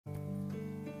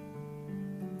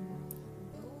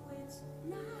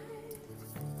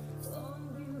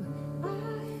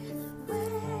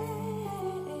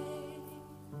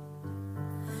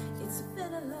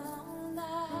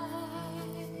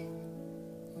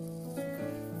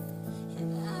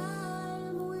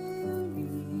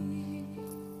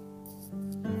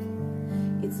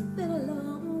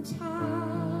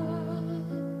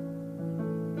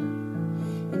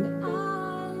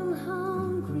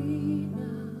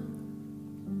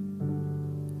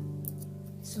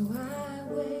So I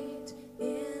wait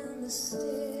in the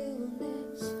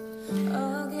stillness.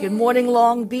 Good morning,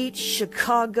 Long Beach,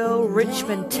 Chicago,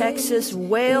 Richmond, Texas,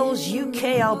 Wales,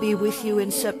 UK. I'll be with you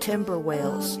in September,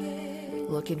 Wales.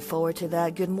 Looking forward to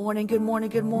that. Good morning, good morning,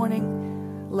 good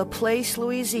morning. LaPlace,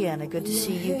 Louisiana. Good to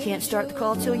see you. Can't start the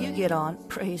call till you get on.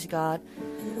 Praise God.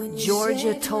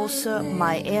 Georgia, Tulsa,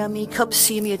 Miami. Come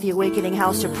see me at the Awakening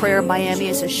House of Prayer. Miami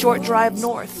is a short drive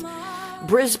north.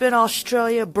 Brisbane,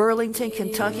 Australia. Burlington,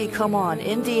 Kentucky. Come on.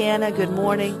 Indiana, good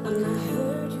morning.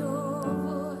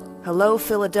 Hello,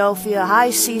 Philadelphia. Hi,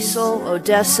 Cecil,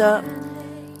 Odessa.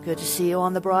 Good to see you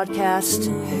on the broadcast.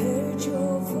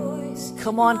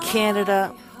 Come on,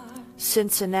 Canada.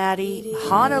 Cincinnati.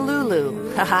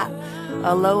 Honolulu.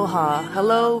 Aloha.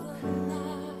 Hello,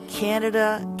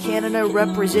 Canada. Canada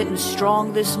representing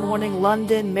strong this morning.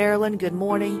 London, Maryland, good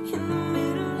morning.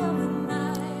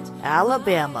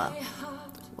 Alabama.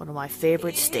 One of my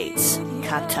favorite states.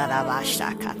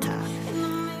 Katarabashakata.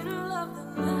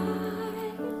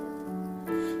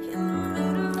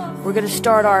 We're going to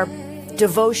start our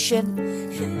devotion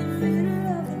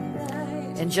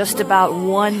in just about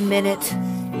 1 minute.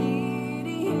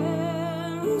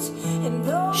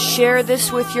 Share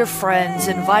this with your friends.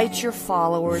 Invite your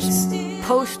followers.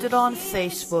 Post it on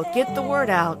Facebook. Get the word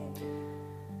out.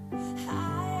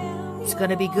 It's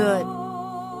going to be good.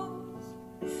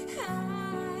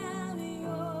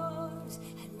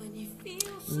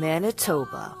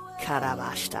 Manitoba.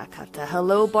 Karabashtakata.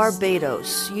 Hello,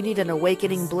 Barbados. You need an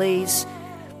Awakening Blaze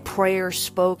prayer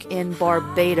spoke in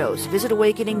Barbados. Visit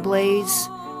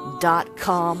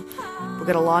awakeningblaze.com. We're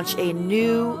going to launch a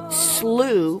new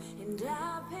slew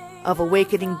of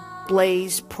Awakening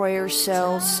Blaze prayer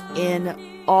cells in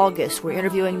August. We're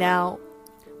interviewing now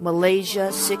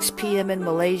Malaysia, 6 p.m. in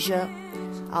Malaysia.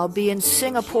 I'll be in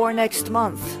Singapore next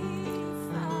month.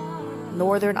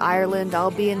 Northern Ireland.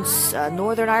 I'll be in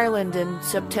Northern Ireland in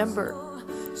September.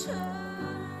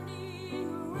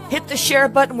 Hit the share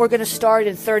button. We're going to start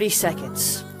in 30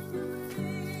 seconds.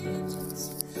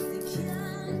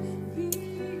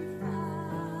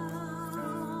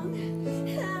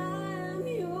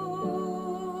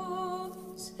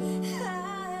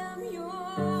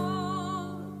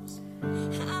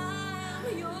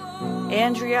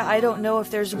 Andrea, I don't know if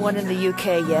there's one in the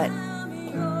UK yet.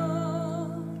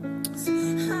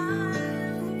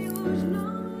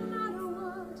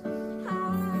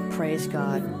 Praise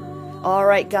God. All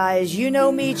right, guys, you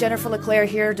know me, Jennifer LeClaire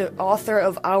here, author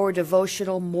of our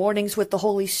devotional Mornings with the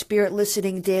Holy Spirit,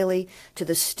 listening daily to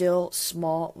the still,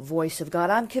 small voice of God.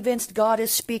 I'm convinced God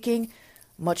is speaking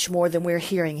much more than we're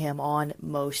hearing him on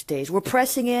most days. We're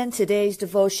pressing in today's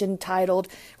devotion titled,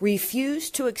 Refuse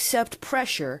to Accept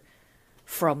Pressure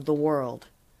from the World.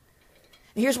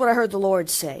 Here's what I heard the Lord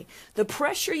say. The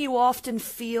pressure you often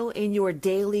feel in your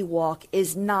daily walk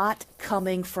is not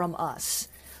coming from us.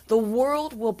 The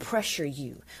world will pressure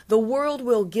you. The world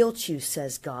will guilt you,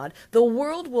 says God. The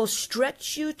world will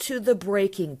stretch you to the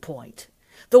breaking point.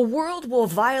 The world will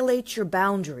violate your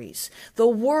boundaries. The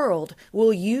world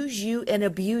will use you and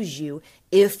abuse you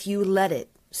if you let it,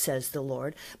 says the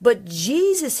Lord. But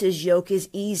Jesus' yoke is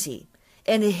easy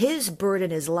and his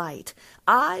burden is light.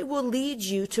 I will lead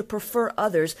you to prefer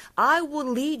others. I will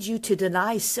lead you to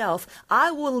deny self.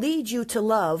 I will lead you to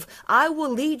love. I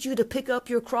will lead you to pick up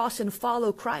your cross and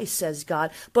follow Christ, says God.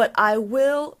 But I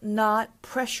will not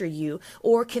pressure you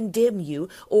or condemn you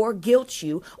or guilt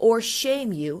you or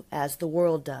shame you as the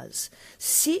world does.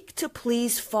 Seek to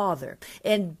please Father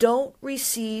and don't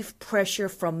receive pressure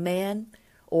from man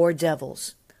or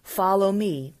devils. Follow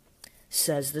me,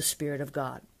 says the Spirit of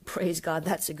God. Praise God,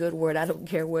 that's a good word. I don't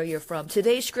care where you're from.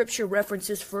 Today's scripture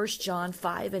references 1 John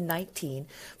 5 and 19,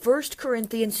 1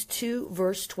 Corinthians 2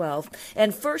 verse 12,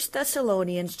 and 1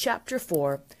 Thessalonians chapter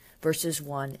 4 verses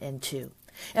 1 and 2.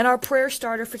 And our prayer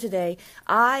starter for today,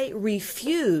 I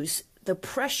refuse the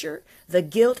pressure, the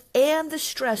guilt, and the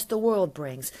stress the world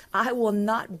brings. I will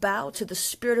not bow to the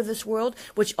spirit of this world,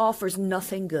 which offers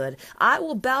nothing good. I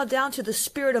will bow down to the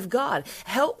Spirit of God.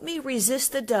 Help me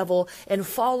resist the devil and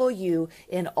follow you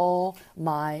in all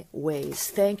my ways.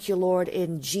 Thank you, Lord,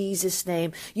 in Jesus'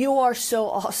 name. You are so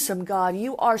awesome, God.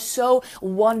 You are so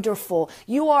wonderful.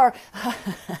 You are,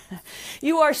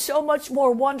 you are so much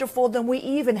more wonderful than we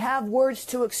even have words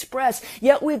to express.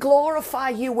 Yet we glorify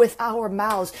you with our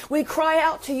mouths. We cry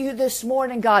out to you this this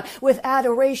morning, God, with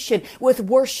adoration, with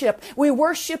worship. We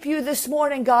worship you this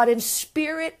morning, God, in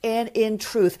spirit and in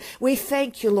truth. We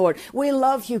thank you, Lord. We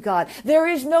love you, God. There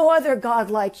is no other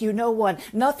God like you, no one.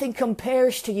 Nothing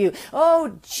compares to you.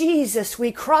 Oh, Jesus,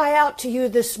 we cry out to you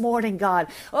this morning, God.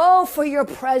 Oh, for your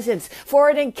presence, for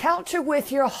an encounter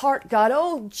with your heart, God.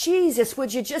 Oh, Jesus,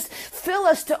 would you just fill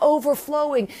us to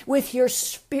overflowing with your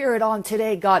spirit on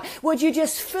today, God? Would you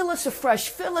just fill us afresh,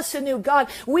 fill us anew, God?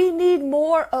 We need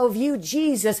more of you,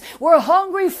 Jesus. We're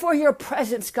hungry for your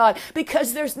presence, God,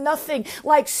 because there's nothing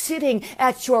like sitting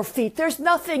at your feet. There's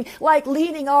nothing like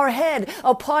leaning our head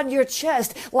upon your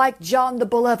chest like John the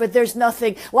Beloved. There's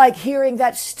nothing like hearing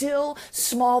that still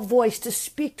small voice to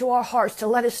speak to our hearts, to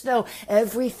let us know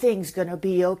everything's going to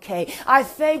be okay. I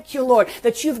thank you, Lord,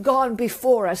 that you've gone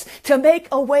before us to make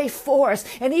a way for us.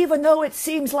 And even though it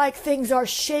seems like things are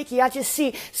shaky, I just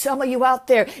see some of you out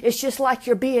there, it's just like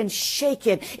you're being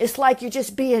shaken. It's like you're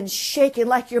just being shaken,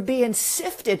 like you're being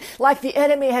sifted, like the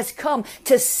enemy has come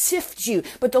to sift you.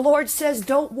 But the Lord says,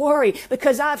 don't worry,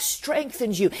 because I've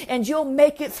strengthened you and you'll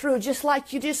make it through just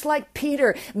like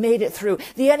Peter made it through.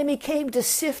 The enemy came to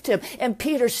sift him and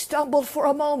Peter stumbled for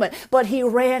a moment, but he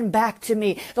ran back to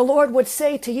me. The Lord would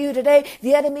say to you today,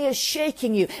 the enemy is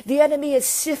shaking you. The enemy is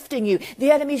sifting you.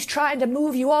 The enemy's trying to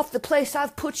move you off the place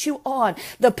I've put you on,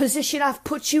 the position I've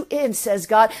put you in, says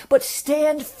God. But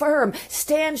stand firm,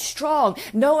 stand strong,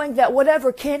 knowing that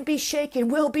whatever can be shaken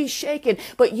will be shaken,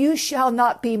 but you shall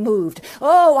not be moved.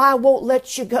 Oh, I won't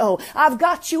let you go. I've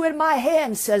got you in my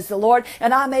hand, says the Lord,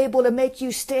 and I'm able to make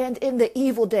you stand in the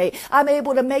evil day. I'm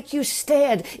able to make you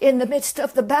stand in the midst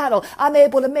of the battle. I'm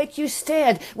able to make you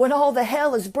stand when all the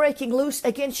hell is breaking loose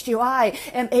against you. I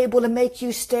am able to make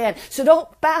you stand. So don't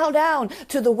bow down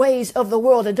to the ways of the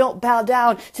world, and don't bow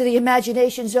down to the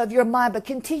imaginations of your mind, but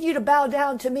continue to bow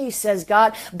down to me, says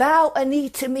God. Bow a knee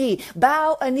to me.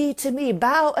 Bow a knee to me.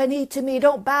 Bow a knee to me.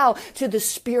 Don't bow to the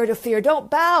spirit of fear. Don't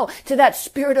bow to that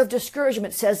spirit of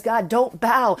discouragement, says God. Don't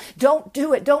bow. Don't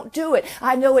do it. Don't do it.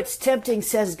 I know it's tempting,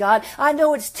 says God. I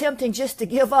know it's tempting just to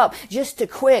give up, just to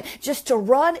quit, just to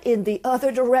run in the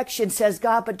other direction, says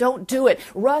God, but don't do it.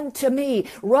 Run to me.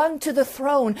 Run to the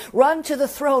throne. Run to the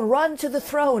throne. Run to the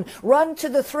throne. Run to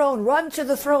the throne. Run to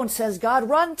the throne, says God.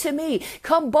 Run to me.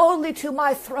 Come boldly to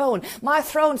my throne. My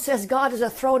throne, says God, is a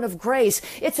throne of grace.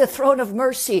 It's a throne of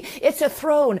mercy. It's a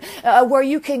throne where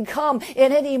you can come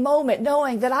in any moment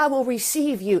knowing that I will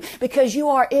receive you because you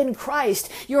are in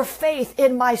Christ. Your faith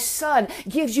in my Son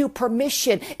gives you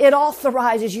permission. It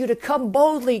authorizes you to come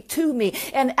boldly to me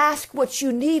and ask what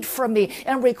you need from me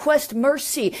and request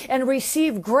mercy and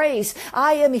receive grace.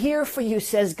 I am here for you,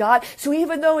 says God. So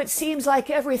even though it seems like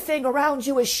everything around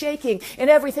you is shaking and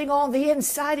everything on the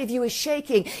inside of you is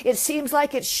shaking, it seems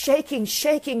like it's shaking,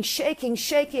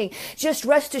 just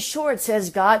rest assured, says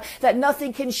God, that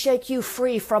nothing can shake you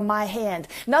free from my hand.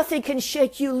 Nothing can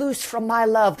shake you loose from my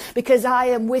love, because I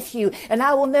am with you and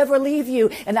I will never leave you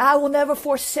and I will never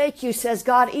forsake you, says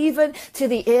God, even to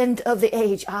the end of the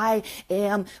age. I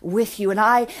am with you and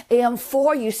I am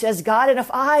for you, says God. And if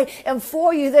I am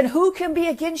for you, then who can be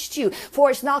against you? For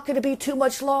it's not going to be too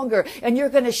much longer, and you're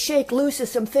going to shake loose of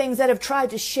some things that have tried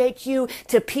to shake you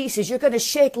to pieces. You're going to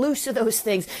shake loose of those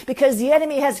things because the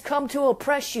enemy has come to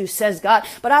oppress you, says God,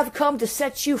 but I've come to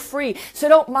set you free. So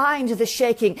don't mind the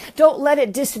shaking. Don't let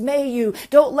it dismay you.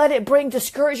 Don't let it bring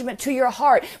discouragement to your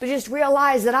heart, but just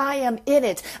realize that I am in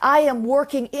it. I am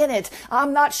working in it.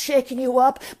 I'm not shaking you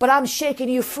up, but I'm shaking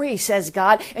you free, says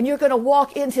God. And you're going to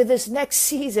walk into this next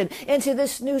season, into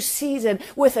this new season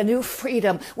with a new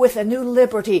freedom, with a new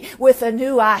liberty, with a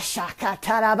new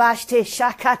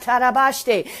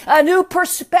a new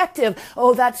perspective.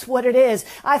 Oh, that's what it is.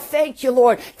 I thank you,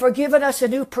 Lord, for giving us a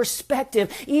new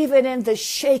perspective, even in the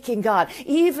shaking, God,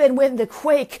 even when the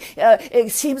quake,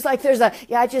 it seems like there's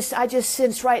I just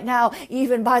sense right now,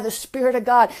 even by the Spirit of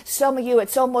God, some of you,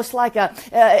 it's almost like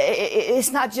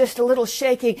it's not just a little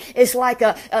shaking. It's like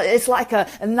a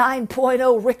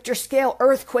 9.0 Richter scale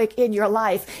earthquake in your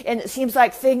life. And it seems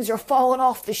like things are falling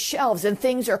off the shelves and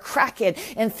things are cracking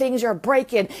and things are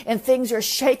breaking and things are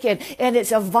shaking. And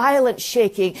it's a violent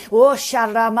shaking. But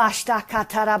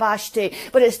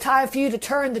it's time for you to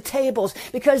turn the tables,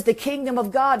 because the kingdom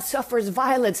of God suffers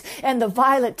violence and the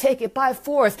violent take it by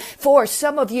force. For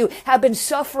some of you have been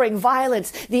suffering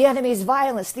violence, the enemy's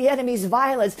violence,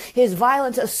 his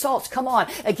violent assaults, come on,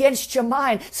 against your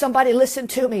mind. Somebody listen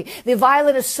to me. The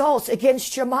violent assaults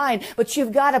against your mind, but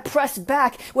you've got to press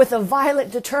back with a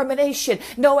violent determination,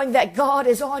 knowing that God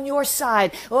is on your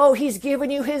side. Oh, he's given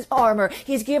you his armor.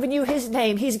 He's given you his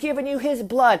name. He's given you his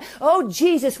blood. Oh,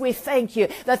 Jesus, we thank you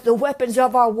that the weapons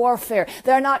of our warfare,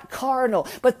 they're not carnal,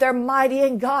 but they're mighty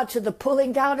in God to the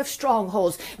pulling down of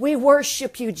strongholds. We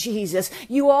worship you, Jesus.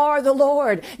 You are the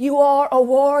Lord. You are a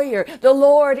warrior. The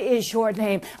Lord is your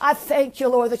name. I thank you,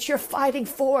 Lord, that you're fighting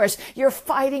for us. You're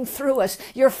fighting through us.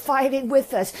 You're fighting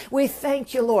with us. We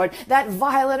thank you, Lord. That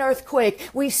violent earthquake,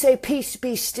 we say, peace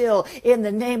be still in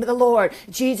the name of the Lord.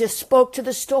 Jesus spoke to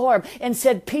the storm and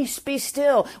said, peace be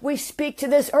still. We speak to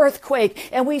this earthquake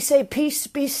and we say, peace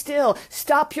be still.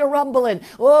 Stop your rumbling.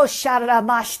 Oh,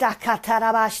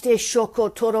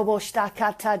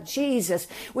 Jesus,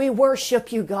 we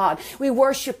worship you, God. We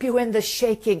worship you in the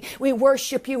shaking. We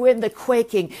worship you in the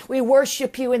quaking. We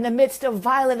worship you in the midst of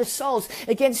violent assaults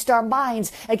against our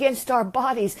minds, against our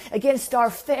bodies, against our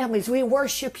families. We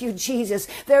worship you, Jesus.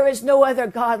 There is no other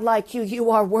God like you.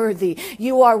 You are worthy.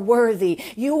 You are worthy.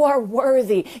 You are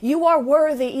worthy. You are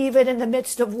worthy even in the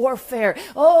midst of warfare.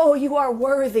 Oh, you are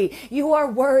worthy. You are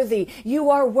worthy. You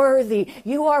are worthy.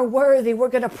 You are worthy. We're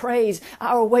going to praise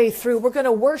our way through. We're going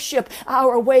to worship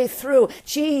our way through,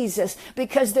 Jesus,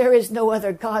 because there is no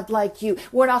other God like you.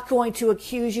 We're not going to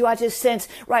accuse you. I just sense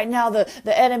right now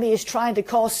the enemy is trying to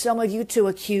cause some of you to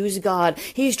accuse God.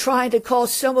 He's trying to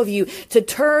cause some of you to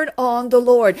turn on the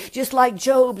Lord, just like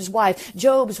Job's wife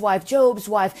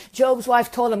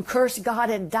told him, curse God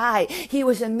and die. He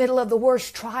was in the middle of the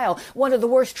worst trial, one of the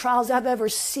worst trials I've ever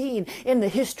seen in the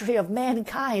history of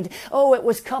mankind. Oh, it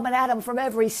was coming at him from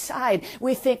every side.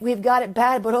 We think we've got it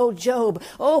bad, but oh, Job,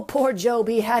 oh, poor Job,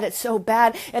 he had it so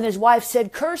bad. And his wife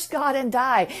said, curse God and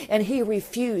die. And he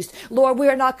refused. Lord, we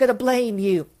are not going to blame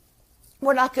you.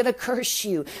 We're not going to curse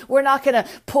you. We're not going to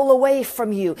pull away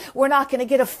from you. We're not going to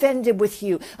get offended with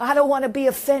you. I don't want to be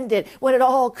offended when it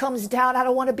all comes down. I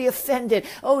don't want to be offended.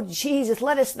 Oh, Jesus,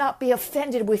 let us not be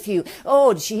offended with you.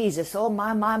 Oh, Jesus. Oh,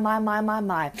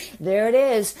 my. There it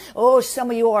is. Oh, some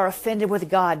of you are offended with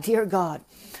God. Dear God.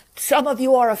 Some of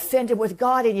you are offended with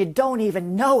God and you don't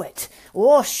even know it.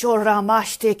 Because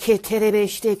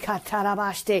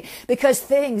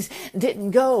things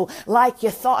didn't go like you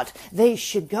thought they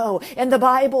should go. And the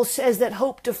Bible says that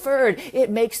hope deferred, it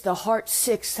makes the heart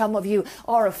sick. Some of you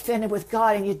are offended with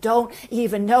God and you don't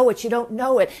even know it. You don't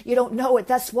know it. You don't know it.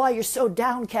 That's why you're so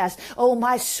downcast. Oh,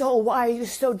 my soul, why are you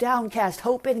so downcast?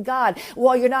 Hope in God.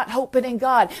 Well, you're not hoping in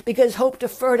God because hope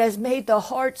deferred has made the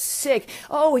heart sick.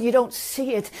 Oh, you don't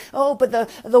see it. Oh, but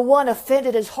the one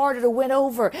offended is harder to win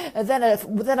over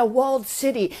than a walled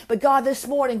city. But God, this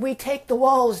morning we take the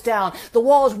walls down. The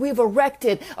walls we've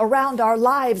erected around our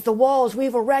lives. The walls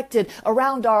we've erected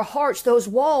around our hearts. Those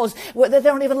walls, they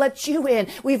don't even let you in.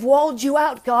 We've walled you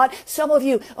out, God. Some of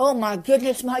you, oh my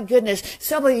goodness.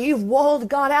 Some of you, you've walled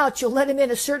God out. You'll let him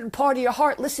in a certain part of your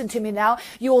heart. Listen to me now.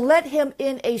 You'll let him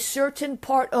in a certain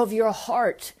part of your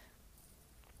heart.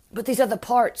 But these other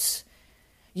parts,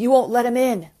 you won't let him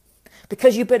in.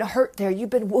 Because you've been hurt there. You've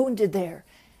been wounded there.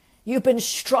 You've been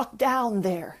struck down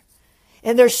there.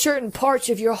 And there's certain parts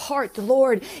of your heart. The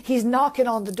Lord, he's knocking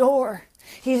on the door.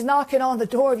 He's knocking on the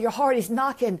door of your heart. He's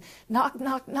knocking. Knock,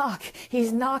 knock, knock.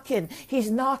 He's knocking. He's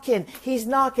knocking. He's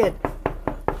knocking.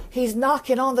 He's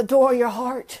knocking on the door of your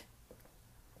heart.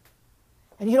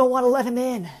 And you don't want to let him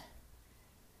in.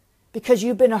 Because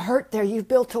you've been hurt there. You've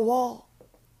built a wall.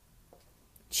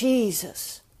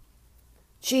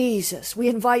 Jesus, we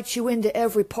invite you into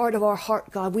every part of our heart,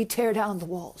 God. We tear down the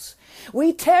walls.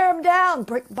 We tear them down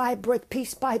brick by brick,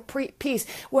 piece by piece.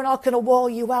 We're not going to wall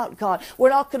you out, God.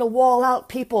 We're not going to wall out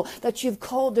people that you've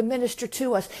called to minister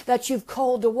to us, that you've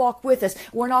called to walk with us.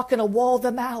 We're not going to wall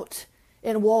them out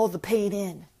and wall the pain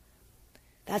in.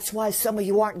 That's why some of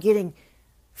you aren't getting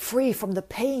free from the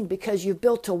pain, because you've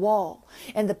built a wall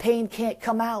and the pain can't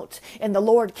come out and the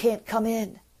Lord can't come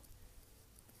in.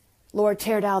 Lord,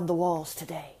 tear down the walls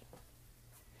today.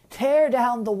 Tear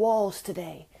down the walls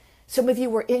today. Some of you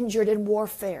were injured in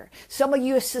warfare. Some of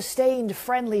you have sustained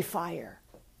friendly fire.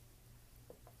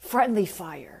 Friendly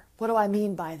fire. What do I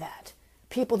mean by that?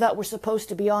 People that were supposed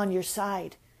to be on your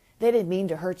side. They didn't mean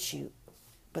to hurt you,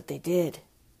 but they did.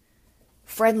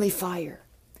 Friendly fire.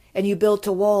 And you built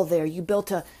a wall there. You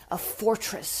built a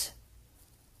fortress.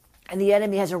 And the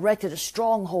enemy has erected a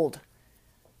stronghold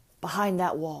behind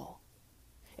that wall.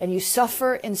 And you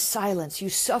suffer in silence. You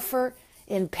suffer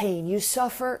in pain. You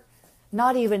suffer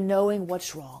not even knowing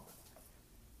what's wrong.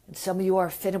 And some of you are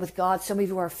offended with God. Some of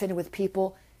you are offended with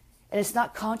people. And it's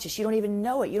not conscious. You don't even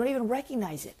know it. You don't even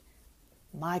recognize it.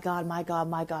 My God, my God,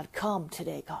 my God. Come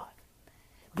today, God.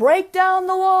 Break down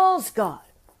the walls, God.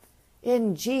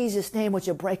 In Jesus' name, would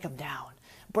you break them down?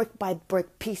 brick by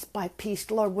brick, piece by piece,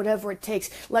 Lord, whatever it takes.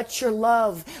 Let your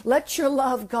love,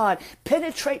 God,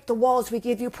 penetrate the walls. We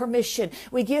give you permission.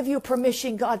 We give you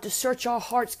permission, God, to search our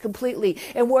hearts completely.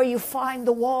 And where you find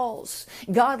the walls,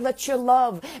 God, let your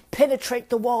love penetrate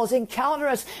the walls. Encounter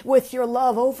us with your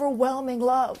love, overwhelming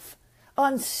love.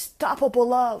 Unstoppable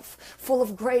love, full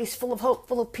of grace, full of hope,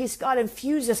 full of peace. God,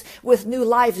 infuse us with new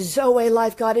life, Zoe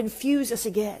life. God, infuse us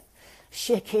again.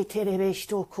 I'm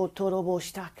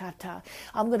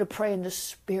going to pray in the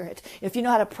Spirit. If you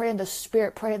know how to pray in the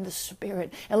Spirit, pray in the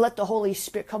Spirit. And let the Holy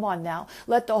Spirit, come on now,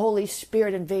 let the Holy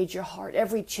Spirit invade your heart.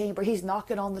 Every chamber, He's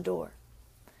knocking on the door.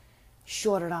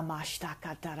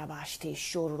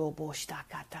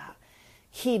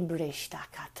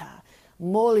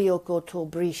 Moliokoto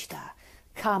brishta,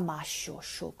 kamasho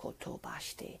shokoto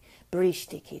bashte,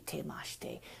 brishte kite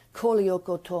mashte,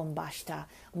 koliokotom bashta,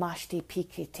 mashti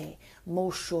pikite,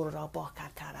 moshura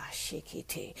bakatara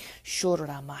shikite,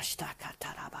 shura mashta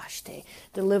katarabashte.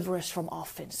 Deliver us from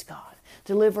offense, God.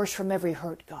 Deliver us from every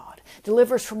hurt, God.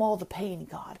 Deliver us from all the pain,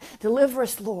 God. Deliver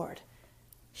us, Lord.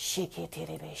 Shikite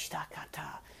rebeshta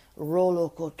kata,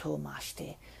 rolokoto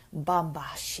mashte,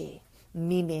 bambashi.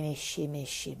 Mimene shime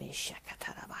shime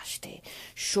shakatarabashte,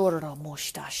 shorra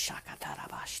moshta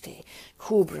shakatarabashte,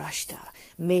 kubrashta,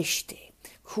 meshte,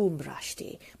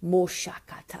 kumbrashte,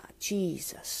 moshakata,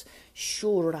 Jesus,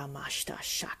 shorra mashta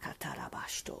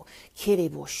shakatarabashto,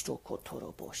 kireboshto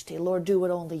kotoroboshte. Lord, do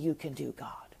what only you can do,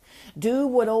 God. Do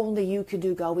what only you can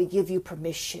do, God. We give you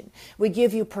permission. We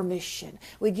give you permission.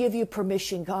 We give you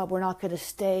permission, God. We're not going to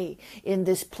stay in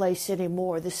this place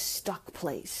anymore, this stuck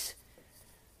place.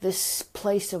 This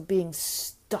place of being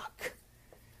stuck.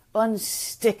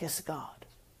 Unstick us, God.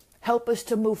 Help us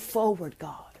to move forward,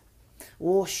 God.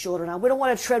 Oh, shorter now. We don't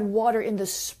want to tread water in the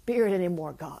Spirit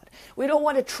anymore, God. We don't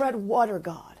want to tread water,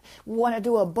 God. We want to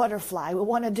do a butterfly. We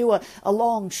want to do a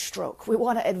long stroke. We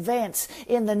want to advance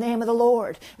in the name of the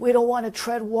Lord. We don't want to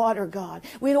tread water, God.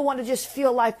 We don't want to just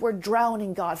feel like we're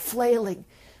drowning, God, flailing.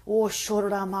 Oh, Jesus,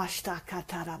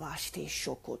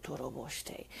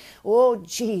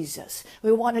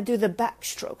 we want to do the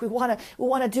backstroke. We want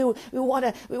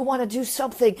to do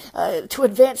something to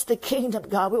advance the kingdom,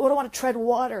 God. We don't want to tread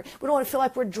water. We don't want to feel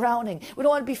like we're drowning. We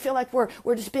don't want to feel like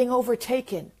we're just being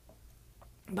overtaken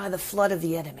by the flood of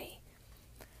the enemy.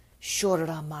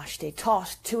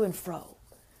 Tossed to and fro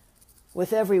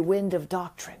with every wind of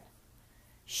doctrine.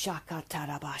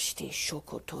 Shakatarabashte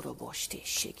shokotoroboshte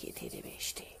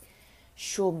shikitirebeshte.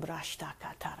 Shombrashta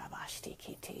katarabashte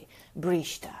kiti.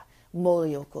 Brishta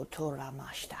moliokotora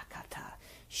mashtakata.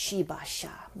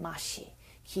 Shibasha mashi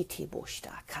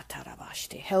kitiboshta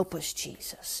katarabashte. Help us,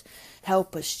 Jesus.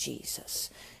 Help us, Jesus.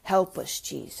 Help us,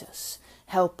 Jesus.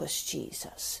 Help us,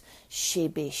 Jesus.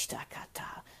 Shibeshta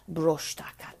kata. Broshta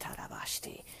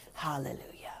katarabashte.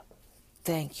 Hallelujah.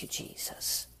 Thank you,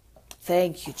 Jesus.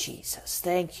 Thank you, Jesus.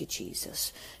 Thank you,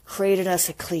 Jesus. Create in us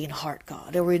a clean heart,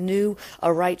 God, and renew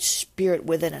a right spirit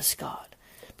within us, God,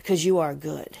 because you are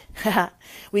good.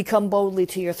 We come boldly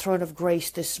to your throne of grace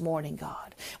this morning,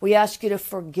 God. We ask you to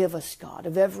forgive us, God,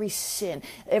 of every sin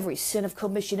of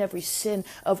commission, every sin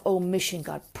of omission,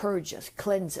 God. Purge us,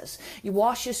 cleanse us. You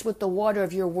wash us with the water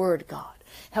of your word, God.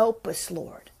 Help us,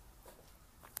 Lord.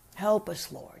 Help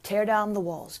us, Lord. Tear down the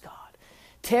walls, God.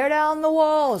 Tear down the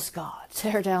walls, God.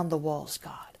 Tear down the walls,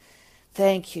 God.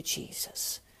 Thank you,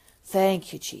 Jesus.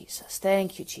 Thank you, Jesus.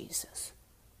 Thank you, Jesus.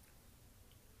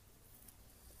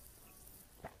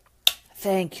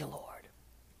 Thank you, Lord.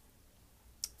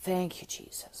 Thank you,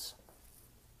 Jesus.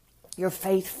 You're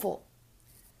faithful.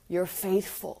 You're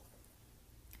faithful.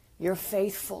 You're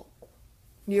faithful.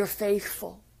 You're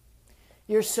faithful.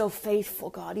 You're so faithful,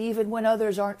 God, even when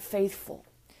others aren't faithful.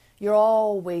 You're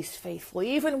always faithful,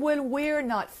 even when we're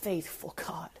not faithful,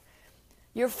 God.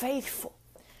 You're faithful.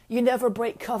 You never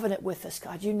break covenant with us,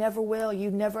 God. You never will. You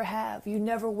never have. You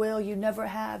never will. You never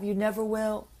have. You never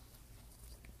will.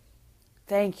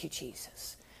 Thank you,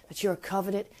 Jesus, that you're a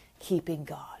covenant-keeping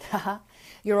God.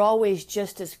 You're always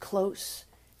just as close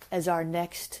as our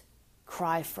next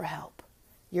cry for help.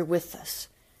 You're with us.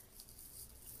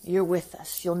 You're with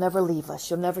us. You'll never leave us.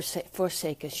 You'll never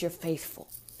forsake us. You're faithful.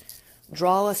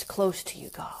 Draw us close to you,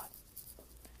 God.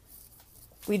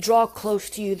 We draw close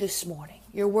to you this morning.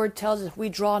 Your word tells us if we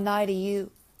draw nigh to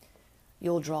you,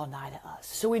 you'll draw nigh to us.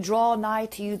 So we draw nigh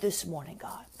to you this morning,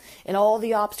 God. And all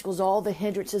the obstacles, all the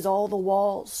hindrances, all the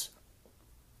walls,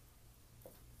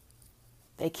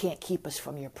 they can't keep us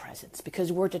from your presence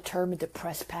because we're determined to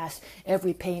press past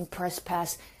every pain, press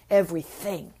past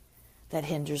everything that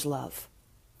hinders love.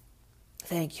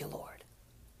 Thank you, Lord.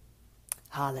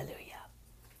 Hallelujah.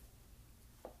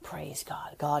 Praise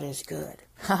God. God is good.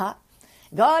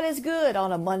 God is good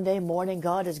on a Monday morning.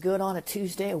 God is good on a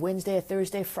Tuesday, a Wednesday, a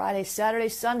Thursday, Friday, Saturday,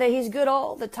 Sunday. He's good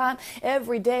all the time,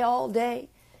 every day, all day,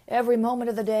 every moment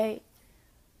of the day.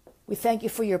 We thank you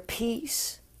for your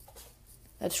peace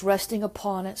that's resting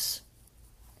upon us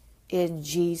in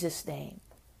Jesus' name.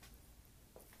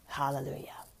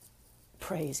 Hallelujah.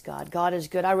 Praise God. God is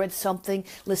good. I read something,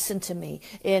 listen to me,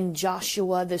 in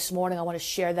Joshua this morning. I want to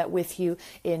share that with you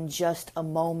in just a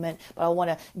moment. But I want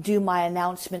to do my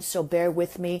announcement, so bear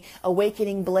with me.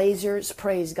 Awakening Blazers,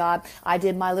 praise God. I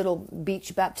did my little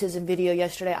beach baptism video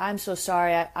yesterday. I'm so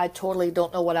sorry. I totally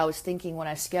don't know what I was thinking when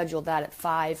I scheduled that at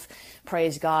 5.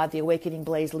 Praise God. The Awakening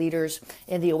Blaze leaders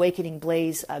in the Awakening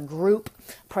Blaze group.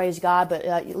 Praise God. But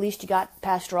at least you got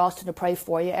Pastor Austin to pray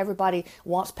for you. Everybody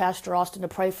wants Pastor Austin to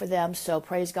pray for them. So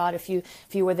praise God. If you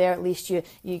were there, at least you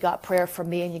got prayer from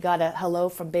me, and you got a hello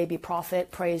from Baby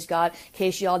Prophet. Praise God. In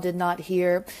case y'all did not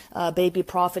hear, Baby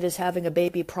Prophet is having a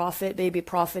baby prophet. Baby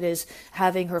Prophet is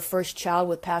having her first child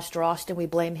with Pastor Austin. We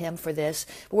blame him for this.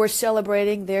 But we're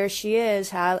celebrating. There she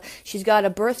is. She's got a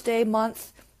birthday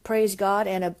month. Praise God.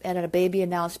 And a baby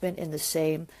announcement in the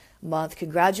same month.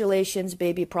 Congratulations,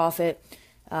 Baby Prophet.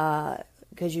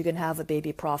 Because you can have a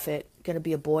baby prophet. Going to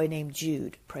be a boy named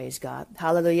Jude. Praise God.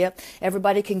 Hallelujah.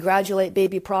 Everybody congratulate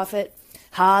Baby Prophet.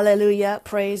 Hallelujah.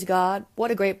 Praise God. What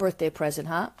a great birthday present,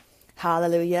 huh?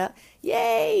 Hallelujah.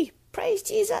 Yay. Praise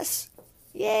Jesus.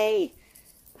 Yay.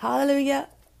 Hallelujah.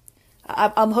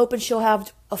 I'm hoping she'll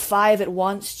have a 5 at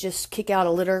once. Just kick out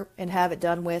a litter and have it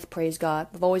done with. Praise God.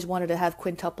 I've always wanted to have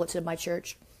quintuplets in my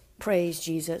church. Praise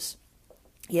Jesus.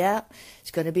 Yeah. It's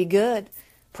going to be good.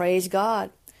 Praise God.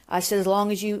 I said, as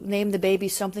long as you name the baby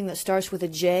something that starts with a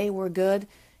J, we're good.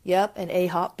 Yep, an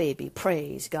A-hop baby.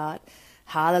 Praise God.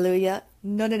 Hallelujah.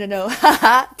 No.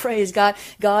 Praise God.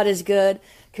 God is good.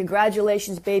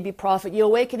 Congratulations, Baby Prophet. You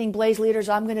Awakening Blaze leaders,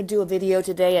 I'm going to do a video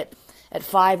today at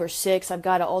 5 or 6. I've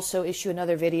got to also issue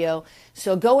another video.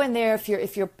 So go in there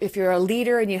if you're a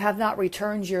leader and you have not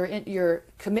returned your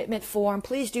commitment form.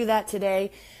 Please do that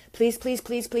today. Please, please,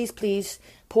 please, please, please.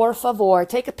 Por favor,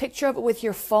 take a picture of it with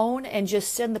your phone and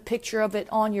just send the picture of it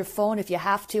on your phone if you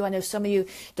have to. I know some of you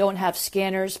don't have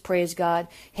scanners. Praise God.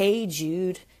 Hey,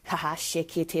 Jude. Haha,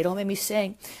 shekite. Don't make me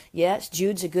sing. Yes,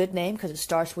 Jude's a good name because it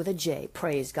starts with a J.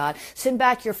 Praise God. Send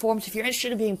back your forms if you're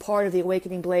interested in being part of the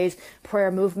Awakening Blaze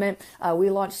prayer movement. We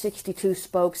launched 62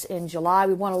 spokes in July.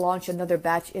 We want to launch another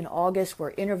batch in August.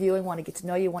 We're interviewing, want to get to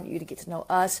know you, want you to get to know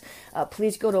us.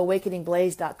 Please go to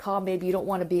awakeningblaze.com. Maybe you don't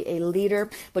want to be a leader,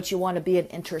 but you want to be an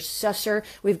intercessor.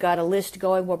 We've got a list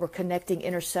going where we're connecting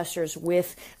intercessors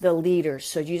with the leaders.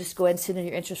 So you just go ahead and send in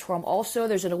your interest form. Also,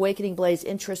 there's an Awakening Blaze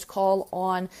interest call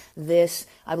on this.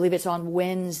 I believe it's on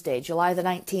Wednesday, July the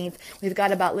 19th. We've got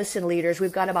leaders,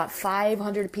 we've got about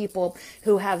 500 people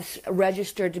who have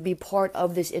registered to be part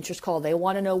of this interest call. They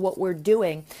want to know what we're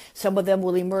doing. Some of them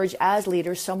will emerge as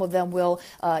leaders. Some of them will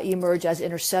emerge as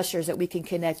intercessors that we can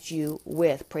connect you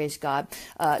with. Praise God.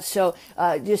 So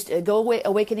just go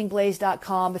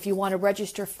awakeningblaze.com if you want to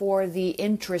register for the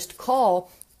interest call.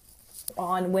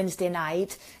 On Wednesday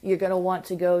night, you're going to want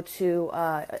to go to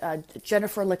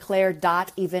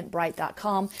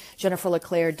jenniferleclaire.eventbrite.com,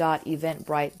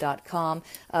 jenniferleclaire.eventbrite.com.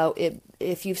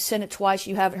 If you've sent it twice,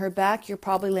 you haven't heard back, you're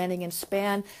probably landing in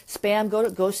spam.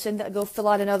 Go fill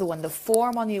out another one. The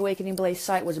form on the Awakening Blaze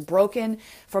site was broken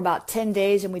for about 10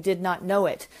 days, and we did not know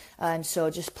it. And so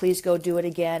just please go do it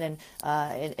again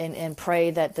and pray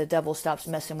that the devil stops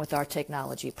messing with our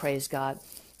technology. Praise God.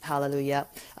 Hallelujah.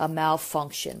 A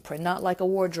malfunction. Not like a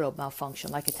wardrobe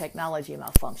malfunction, like a technology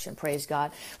malfunction. Praise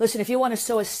God. Listen, if you want to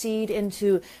sow a seed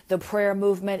into the prayer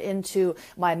movement, into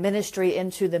my ministry,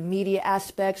 into the media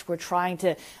aspects, we're trying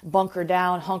to hunker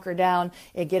down,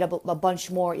 and get a bunch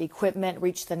more equipment,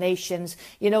 reach the nations.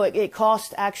 You know, it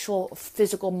costs actual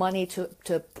physical money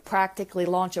to practically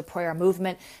launch a prayer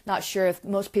movement. Not sure if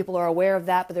most people are aware of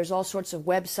that, but there's all sorts of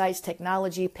websites,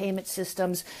 technology, payment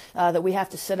systems that we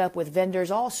have to set up with vendors,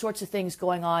 all sorts of things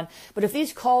going on. But if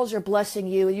these calls are blessing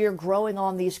you, you're growing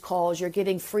on these calls, you're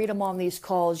getting freedom on these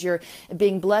calls, you're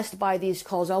being blessed by these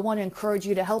calls, I want to encourage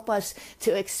you to help us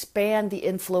to expand the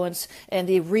influence and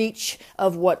the reach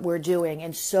of what we're doing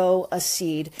and sow a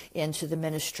seed into the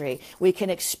ministry. We can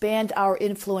expand our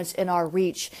influence and our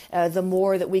reach the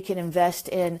more that we can invest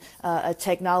in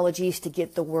technologies to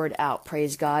get the word out.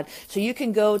 Praise God. So you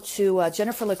can go to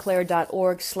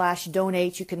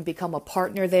jenniferleclaire.org/donate. You can become a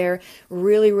partner there.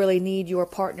 Really really, really need your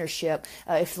partnership.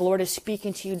 If the Lord is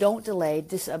speaking to you, don't delay.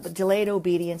 Delayed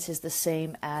obedience is the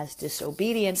same as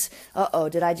disobedience.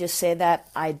 Did I just say that?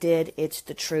 I did. It's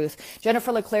the truth.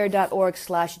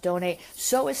 JenniferLeClaire.org/donate.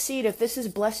 Sow a seed. If this is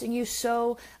blessing you,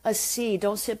 sow a seed.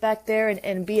 Don't sit back there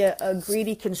and be a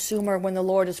greedy consumer when the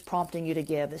Lord is prompting you to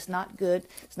give. It's not good.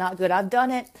 It's not good. I've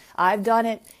done it.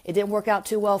 It didn't work out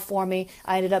too well for me.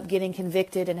 I ended up getting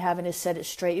convicted and having to set it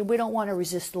straight. We don't want to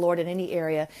resist the Lord in any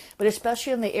area, but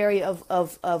especially in the area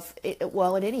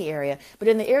in any area, but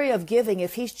in the area of giving,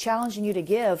 if he's challenging you to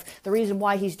give, the reason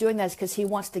why he's doing that is because he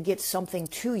wants to get something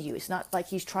to you. It's not like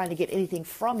he's trying to get anything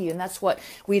from you. And that's what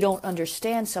we don't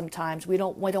understand sometimes. We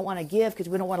don't want to give because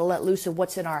we don't want to let loose of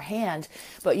what's in our hand.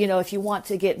 But if you want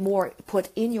to get more put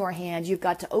in your hand, you've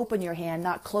got to open your hand,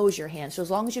 not close your hand. So as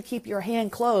long as you keep your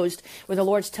hand closed when the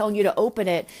Lord's telling you to open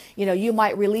it, you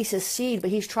might release a seed, but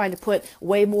he's trying to put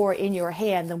way more in your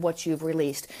hand than what you've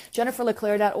released.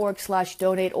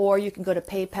 JenniferLeClaire.org/donate, or you can go to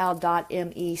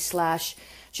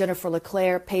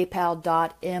PayPal.me/JenniferLeClaire,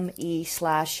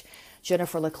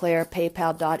 PayPal.me/JenniferLeClaire,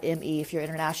 PayPal.me. If you're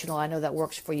international, I know that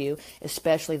works for you,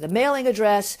 especially the mailing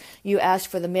address. You asked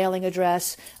for the mailing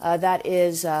address. That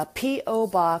is P.O.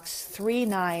 Box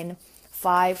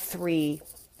 3953,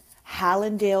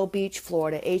 Hallandale Beach,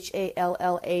 Florida,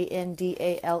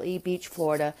 Hallandale Beach,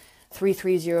 Florida,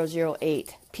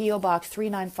 33008. P.O. Box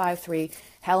 3953,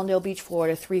 Hallandale Beach,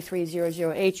 Florida,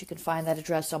 33008. You can find that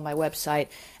address on my website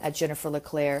at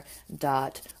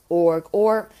JenniferLeClaire.org.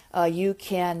 Or you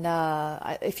can,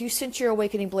 if you sent your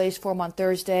Awakening Blaze form on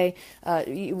Thursday,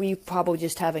 we probably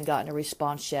just haven't gotten a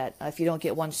response yet. If you don't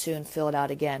get one soon, fill it out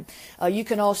again. You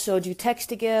can also do text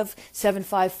to give,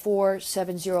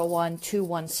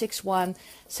 754-701-2161,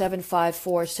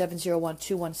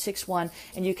 754-701-2161,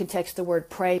 and you can text the word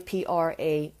pray,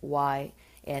 P-R-A-Y,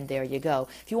 and there you go.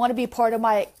 If you want to be part of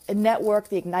my network,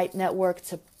 the Ignite Network,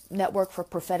 it's a network for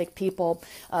prophetic people,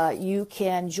 you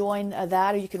can join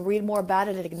that, or you can read more about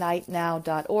it at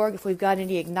ignitenow.org. If we've got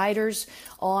any igniters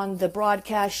on the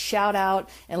broadcast, shout out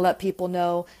and let people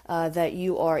know that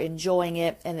you are enjoying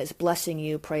it and it's blessing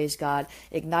you. Praise God.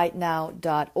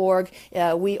 ignitenow.org.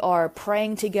 We are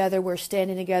praying together. We're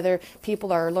standing together.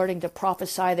 People are learning to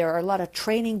prophesy. There are a lot of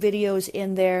training videos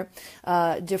in there,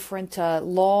 different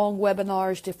long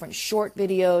webinars, different short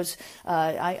videos.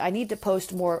 I need to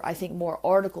post more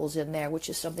articles in there, which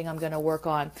is something I'm going to work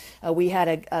on. We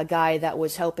had a guy that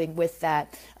was helping with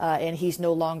that, and he's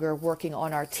no longer working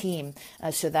on our team,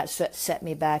 so that set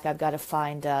me back. I've got to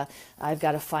find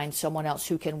someone else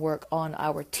who can work on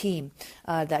our team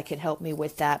that can help me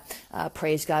with that.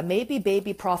 Praise God. Maybe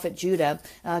baby prophet Judah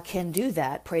can do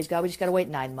that. Praise God. We just got to wait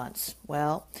 9 months.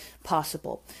 Well,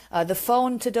 possible. The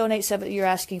phone to donate, you're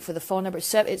asking for the phone number.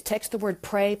 Text the word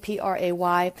pray,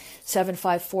 P-R-A-Y,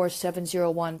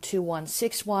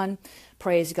 754-701-2161.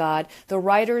 Praise God. The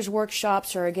writers'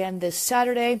 workshops are again this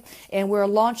Saturday, and we're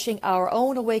launching our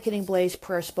own Awakening Blaze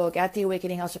prayer spoke at the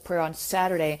Awakening House of Prayer on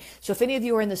Saturday. So if any of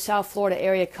you are in the South Florida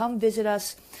area, come visit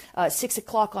us 6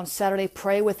 o'clock on Saturday.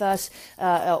 Pray with us,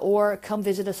 or come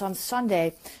visit us on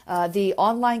Sunday. The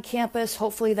online campus,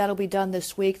 hopefully that'll be done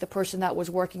this week. The person that was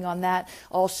working on that,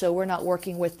 also, we're not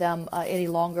working with them any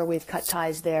longer. We've cut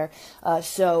ties there.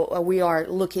 So we are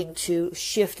looking to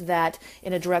shift that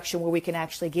in a direction where we can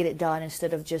actually get it done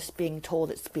instead of just being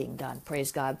told it's being done.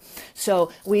 Praise God.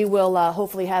 So we will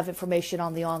hopefully have information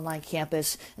on the online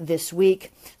campus this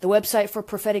week. The website for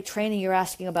prophetic training, you're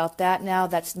asking about that now.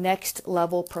 That's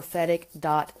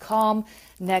nextlevelprophetic.com.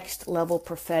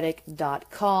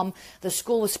 nextlevelprophetic.com. The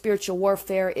School of Spiritual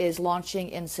Warfare is launching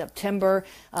in September.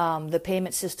 The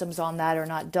payment systems on that are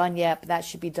not done yet, but that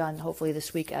should be done hopefully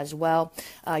this week as well.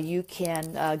 You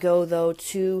can go, though,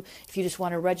 to, if you just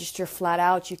want to register flat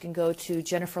out, you can go to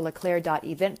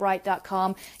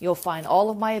jenniferleclaire.eventbrite.com. You'll find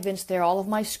all of my events there, all of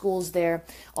my schools there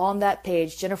on that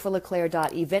page,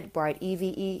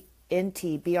 jenniferleclaire.eventbrite,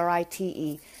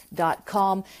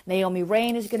 EVENTBRITE.com. Naomi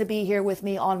Rain is going to be here with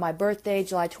me on my birthday,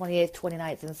 July 28th,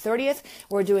 29th, and 30th.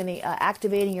 We're doing the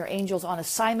Activating Your Angels on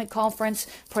Assignment conference,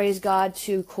 praise God,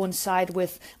 to coincide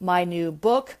with my new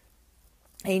book,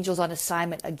 Angels on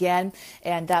Assignment again,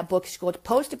 and that book is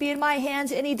supposed to be in my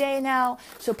hands any day now,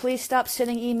 so please stop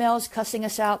sending emails cussing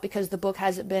us out because the book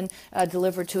hasn't been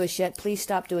delivered to us yet. Please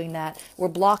stop doing that. We're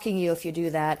blocking you if you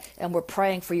do that, and we're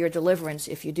praying for your deliverance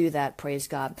if you do that, praise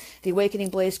God. The Awakening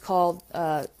Blaze call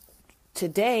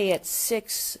today at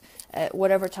 6 at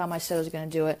whatever time I said I was going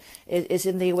to do it. Is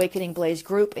in the Awakening Blaze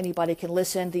group. Anybody can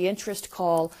listen. The interest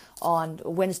call on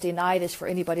Wednesday night is for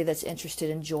anybody that's interested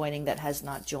in joining that has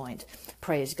not joined.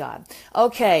 Praise God.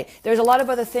 Okay, there's a lot of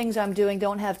other things I'm doing.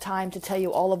 Don't have time to tell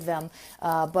you all of them,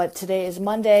 but today is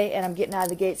Monday, and I'm getting out of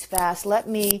the gates fast. Let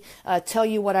me tell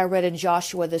you what I read in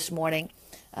Joshua this morning.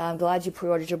 I'm glad you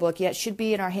pre-ordered your book. Yeah, it should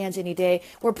be in our hands any day.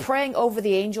 We're praying over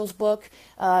the Angels book.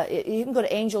 You can go to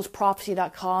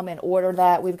angelsprophecy.com and order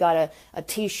that. We've got a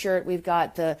T-shirt. We've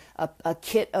got a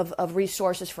kit of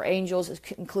resources for angels.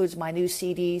 It includes my new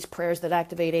CDs, Prayers That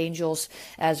Activate Angels,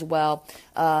 as well.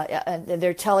 And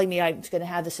they're telling me I'm going to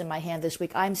have this in my hand this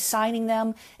week. I'm signing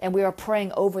them, and we are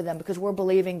praying over them because we're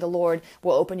believing the Lord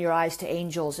will open your eyes to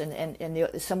angels, and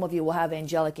some of you will have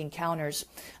angelic encounters.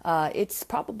 It's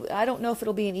probably, I don't know if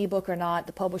it'll be an ebook or not.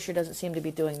 The publisher doesn't seem to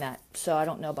be doing that, so I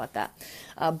don't know about that.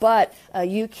 But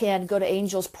you can go to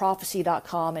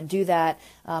angelsprophecy.com and do that.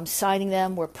 Signing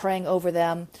them, we're praying over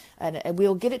them, and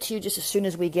we'll get it to you just as soon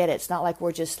as we get it. It's not like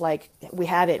we're just like, we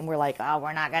have it and we're like, oh,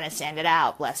 we're not going to send it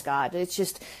out, bless God. It's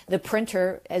just the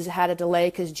printer has had a delay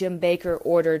because Jim Baker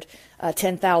ordered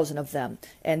 10,000 of them,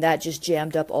 and that just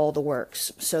jammed up all the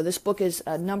works. So this book is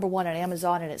number one on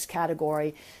Amazon in its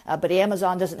category, but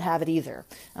Amazon doesn't have it either.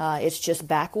 It's just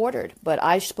back ordered, but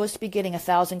I'm supposed to be getting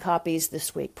 1,000 copies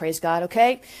this week. Praise God.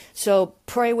 Okay, so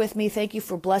pray with me. Thank you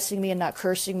for blessing me and not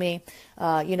cursing me.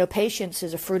 Patience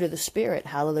is a fruit of the Spirit.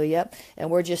 Hallelujah. And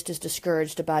we're just as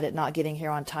discouraged about it not getting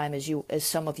here on time as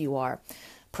some of you are.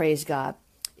 Praise God.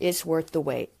 It's worth the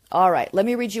wait. All right, let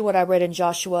me read you what I read in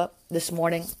Joshua this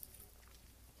morning.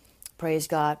 Praise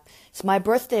God. It's my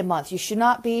birthday month. You should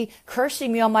not be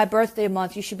cursing me on my birthday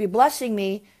month. You should be blessing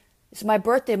me. It's my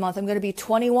birthday month. I'm going to be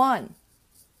 21. I'm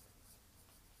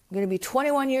going to be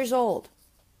 21 years old.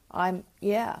 I'm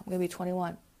going to be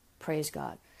 21. Praise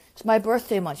God. It's my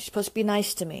birthday month. You're supposed to be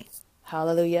nice to me.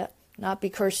 Hallelujah. Not be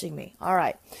cursing me. All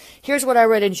right. Here's what I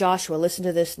read in Joshua. Listen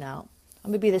to this now.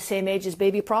 I'm going to be the same age as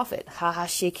Baby Prophet.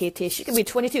 She can be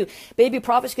 22. Baby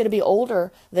Prophet's going to be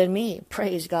older than me.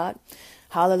 Praise God.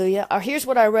 Hallelujah. Here's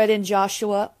what I read in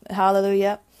Joshua.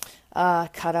 Hallelujah.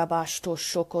 Karabashto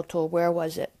shokoto. Where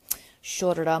was it?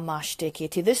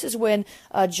 Shoramashteki. This is when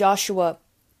Joshua,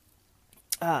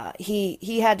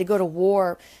 he had to go to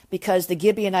war because the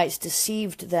Gibeonites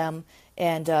deceived them,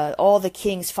 and all the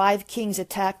kings, 5 kings,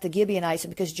 attacked the Gibeonites,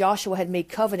 and because Joshua had made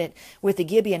covenant with the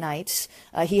Gibeonites,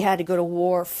 he had to go to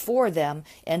war for them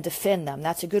and defend them.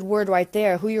 That's a good word right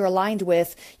there. Who you're aligned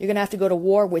with, you're going to have to go to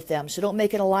war with them. So don't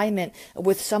make an alignment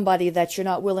with somebody that you're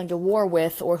not willing to war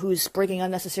with, or who's bringing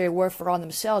unnecessary warfare on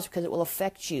themselves, because it will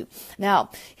affect you. Now,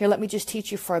 here, let me just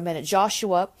teach you for a minute.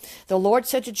 Joshua, the Lord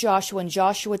said to Joshua in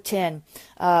Joshua 10,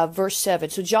 verse 7,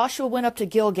 so Joshua went up to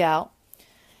Gilgal,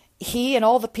 he and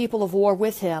all the people of war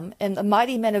with him, and the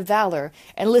mighty men of valor.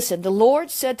 And listen, the Lord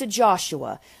said to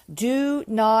Joshua, do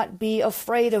not be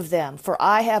afraid of them, for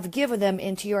I have given them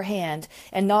into your hand,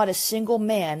 and not a single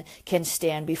man can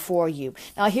stand before you.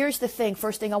 Now here's the thing,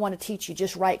 first thing I want to teach you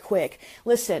just right quick.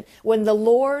 Listen, when the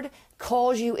Lord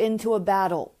calls you into a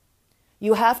battle,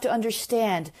 you have to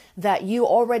understand that you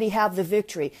already have the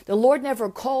victory. The Lord never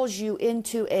calls you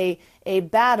into a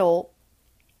battle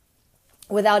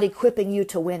without equipping you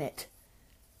to win it.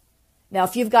 Now,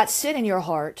 if you've got sin in your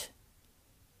heart,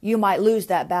 you might lose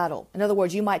that battle. In other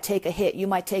words, you might take a hit, you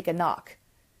might take a knock.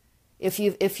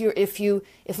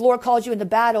 If Lord calls you into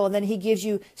battle and then he gives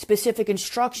you specific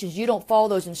instructions, you don't follow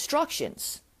those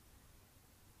instructions,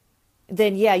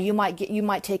 then yeah, you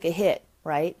might take a hit,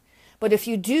 right? But if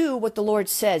you do what the Lord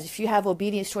says, if you have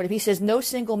obedience toward him, he says, no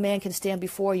single man can stand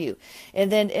before you.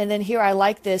 And then here, I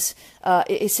like this.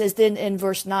 It says then in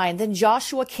verse 9, then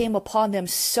Joshua came upon them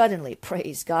suddenly.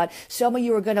 Praise God. Some of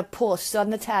you are going to pull a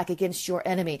sudden attack against your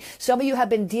enemy. Some of you have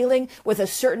been dealing with a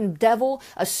certain devil,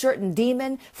 a certain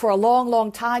demon for a long,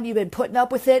 long time. You've been putting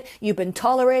up with it. You've been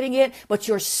tolerating it, but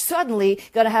you're suddenly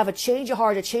going to have a change of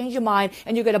heart, a change of mind,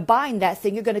 and you're going to bind that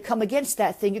thing. You're going to come against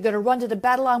that thing. You're going to run to the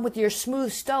battle line with your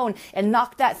smooth stone and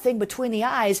knock that thing between the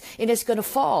eyes, and it's going to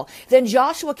fall. Then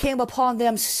Joshua came upon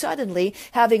them suddenly,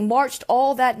 having marched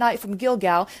all that night from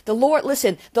Gilgal. The Lord,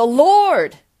 listen, the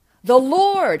Lord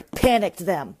panicked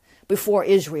them before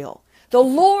Israel. The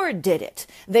Lord did it.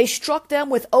 They struck them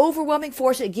with overwhelming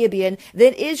force at Gibeon.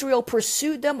 Then Israel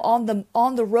pursued them on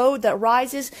the road that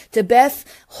rises to Beth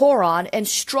Horon, and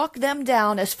struck them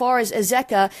down as far as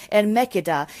Azekah and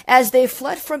Makkedah. As they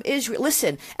fled from Israel,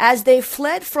 listen, as they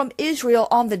fled from Israel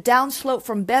on the downslope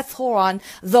from Beth Horon,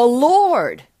 the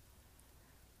Lord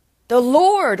The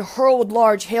Lord hurled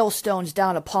large hailstones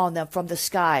down upon them from the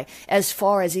sky as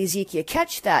far as Ezekiel.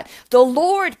 Catch that. The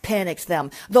Lord panicked them.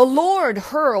 The Lord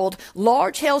hurled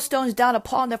large hailstones down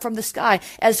upon them from the sky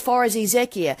as far as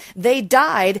Ezekiel. They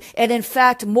died, and in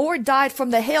fact more died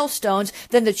from the hailstones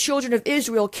than the children of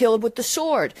Israel killed with the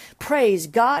sword. Praise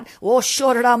God.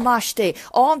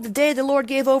 On the day the Lord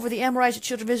gave over the Amorites to the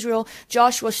children of Israel,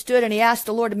 Joshua stood and he asked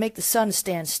the Lord to make the sun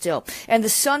stand still. And the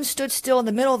sun stood still in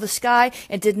the middle of the sky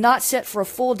and did not set for a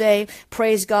full day.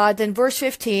 Praise God. Then verse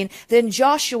 15, then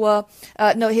Joshua,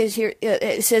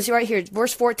 it says right here,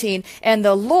 verse 14, and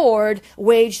the Lord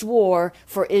waged war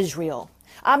for Israel.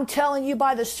 I'm telling you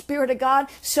by the Spirit of God,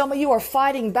 some of you are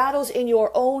fighting battles in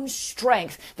your own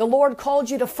strength. The Lord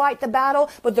called you to fight the battle,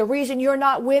 but the reason you're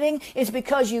not winning is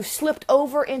because you've slipped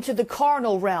over into the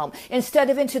carnal realm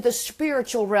instead of into the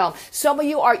spiritual realm. Some of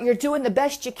you're doing the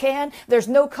best you can. There's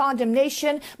no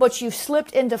condemnation, but you've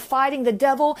slipped into fighting the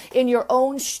devil in your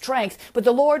own strength. But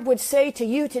the Lord would say to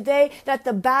you today that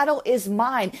the battle is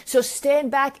mine. So stand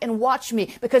back and watch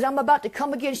me, because I'm about to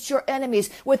come against your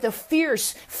enemies with a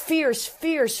fierce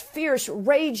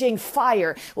raging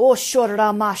fire. And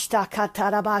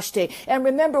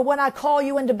remember, when I call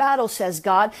you into battle, says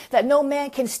God, that no man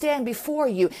can stand before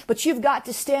you, but you've got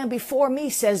to stand before me,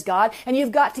 says God, and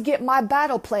you've got to get my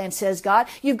battle plan, says God.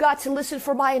 You've got to listen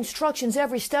for my instructions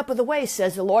every step of the way,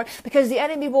 says the Lord, because the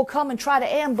enemy will come and try to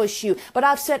ambush you, but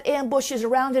I've set ambushes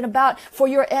around and about for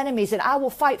your enemies, and I will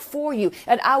fight for you,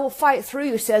 and I will fight through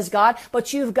you, says God,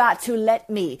 but you've got to let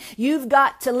me. You've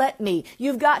got to let me.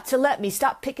 You've got to let me.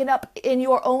 Stop picking up in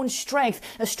your own strength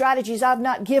the strategies I've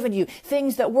not given you,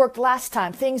 things that worked last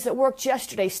time, things that worked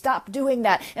yesterday. Stop doing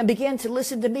that and begin to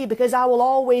listen to me, because I will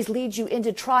always lead you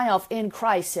into triumph in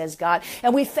Christ, says God.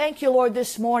 And we thank you, Lord,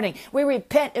 this morning. We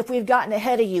repent if we've gotten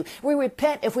ahead of you. We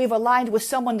repent if we've aligned with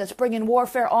someone that's bringing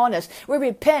warfare on us. We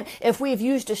repent if we've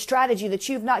used a strategy that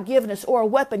you've not given us or a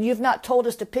weapon you've not told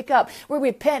us to pick up. We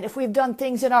repent if we've done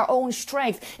things in our own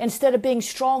strength instead of being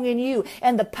strong in you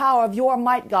and the power of your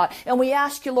might, God. And we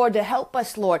ask you, Lord, to help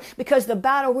us, Lord, because the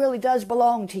battle really does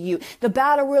belong to you. The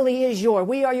battle really is yours.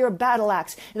 We are your battle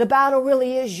axe. The battle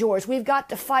really is yours. We've got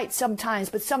to fight sometimes,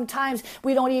 but sometimes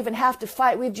we don't even have to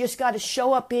fight. We've just got to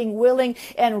show up being willing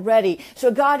and ready.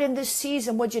 So God, in this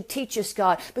season, would you teach us,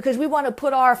 God, because we want to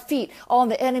put our feet on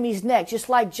the enemy's neck, just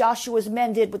like Joshua's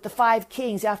men did with the 5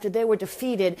 kings after they were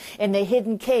defeated in the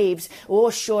hidden caves.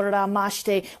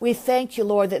 We thank you,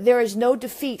 Lord, that there is no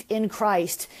defeat in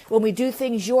Christ. When we do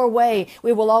things your way,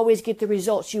 we will always get the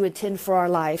results you intend for our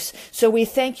lives. So we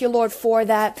thank you, Lord, for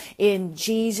that in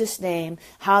Jesus' name.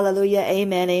 Hallelujah.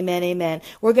 Amen. Amen. Amen.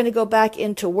 We're going to go back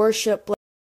into worship.